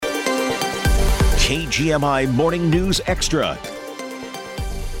KGMI Morning News Extra.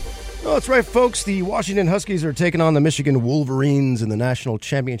 Oh, that's right, folks. The Washington Huskies are taking on the Michigan Wolverines in the national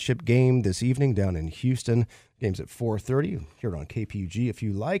championship game this evening down in Houston. Game's at 4:30. Hear it on KPUG if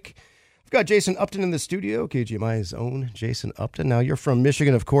you like. We've got Jason Upton in the studio, KGMI's own Jason Upton. Now, you're from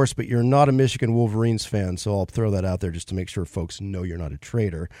Michigan, of course, but you're not a Michigan Wolverines fan, so I'll throw that out there just to make sure folks know you're not a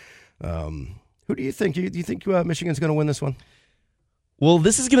traitor. Who do you think? Do you think Michigan's going to win this one? Well,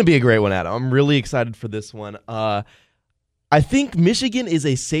 this is going to be a great one, Adam. I'm really excited for this one. I think Michigan is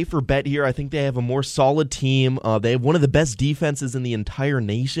a safer bet here. I think they have a more solid team. They have one of the best defenses in the entire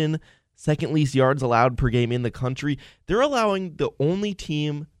nation. Second least yards allowed per game in the country. They're allowing the only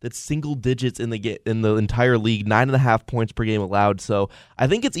team that's single digits in the entire league, 9.5 points per game allowed. So I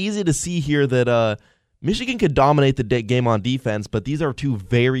think it's easy to see here that Michigan could dominate the game on defense, but these are two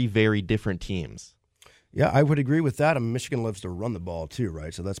very, very different teams. Yeah, I would agree with that. Michigan loves to run the ball too,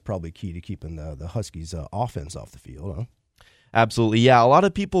 right? So that's probably key to keeping the Huskies' offense off the field, huh? Absolutely, yeah. A lot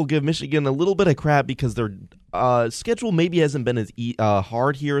of people give Michigan a little bit of crap because their schedule maybe hasn't been as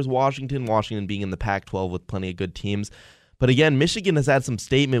hard here as Washington. Washington being in the Pac-12 with plenty of good teams. But again, Michigan has had some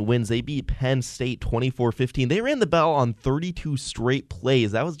statement wins. They beat Penn State 24-15. They ran the ball on 32 straight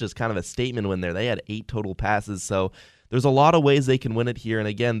plays. That was just kind of a statement win there. They had 8 total passes. So there's a lot of ways they can win it here. And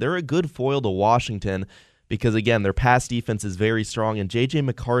again, they're a good foil to Washington because, again, their pass defense is very strong. And J.J.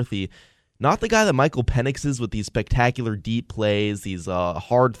 McCarthy, not the guy that Michael Penix is with these spectacular deep plays, these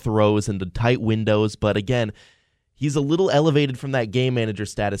hard throws into tight windows. But again, he's a little elevated from that game manager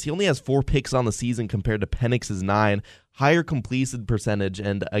status. He only has 4 picks on the season compared to Penix's 9. Higher completion percentage.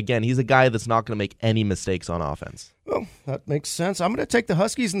 And again, he's a guy that's not going to make any mistakes on offense. Well, that makes sense. I'm going to take the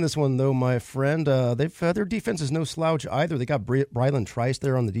Huskies in this one, though, my friend. Their defense is no slouch either. They got Brylan Trice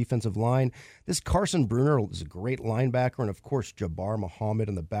there on the defensive line. This Carson Bruner is a great linebacker. And, of course, Jabbar Muhammad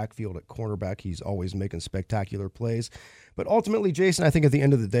in the backfield at cornerback. He's always making spectacular plays. But ultimately, Jason, I think at the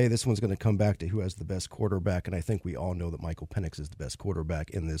end of the day, this one's going to come back to who has the best quarterback. And I think we all know that Michael Penix is the best quarterback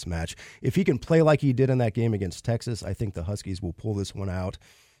in this match. If he can play like he did in that game against Texas, I think the Huskies will pull this one out.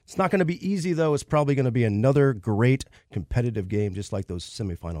 It's not going to be easy, though. It's probably going to be another great competitive game, just like those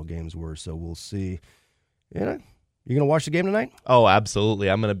semifinal games were. So we'll see. You going to watch the game tonight? Oh, absolutely.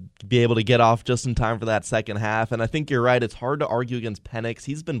 I'm going to be able to get off just in time for that second half. And I think you're right. It's hard to argue against Penix.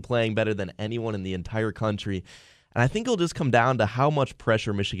 He's been playing better than anyone in the entire country. And I think it'll just come down to how much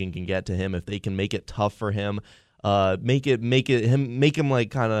pressure Michigan can get to him if they can make it tough for him. Make him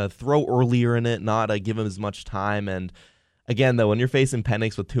like kind of throw earlier in it, not give him as much time. And again, though, when you're facing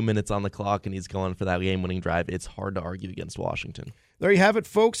Penix with 2 minutes on the clock and he's going for that game-winning drive, it's hard to argue against Washington. There you have it,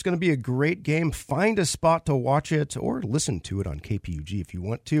 folks. Going to be a great game. Find a spot to watch it or listen to it on KPUG if you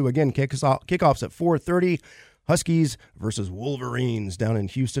want to. Again, kickoffs at 4:30. Huskies versus Wolverines down in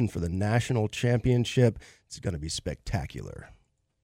Houston for the national championship. It's going to be spectacular.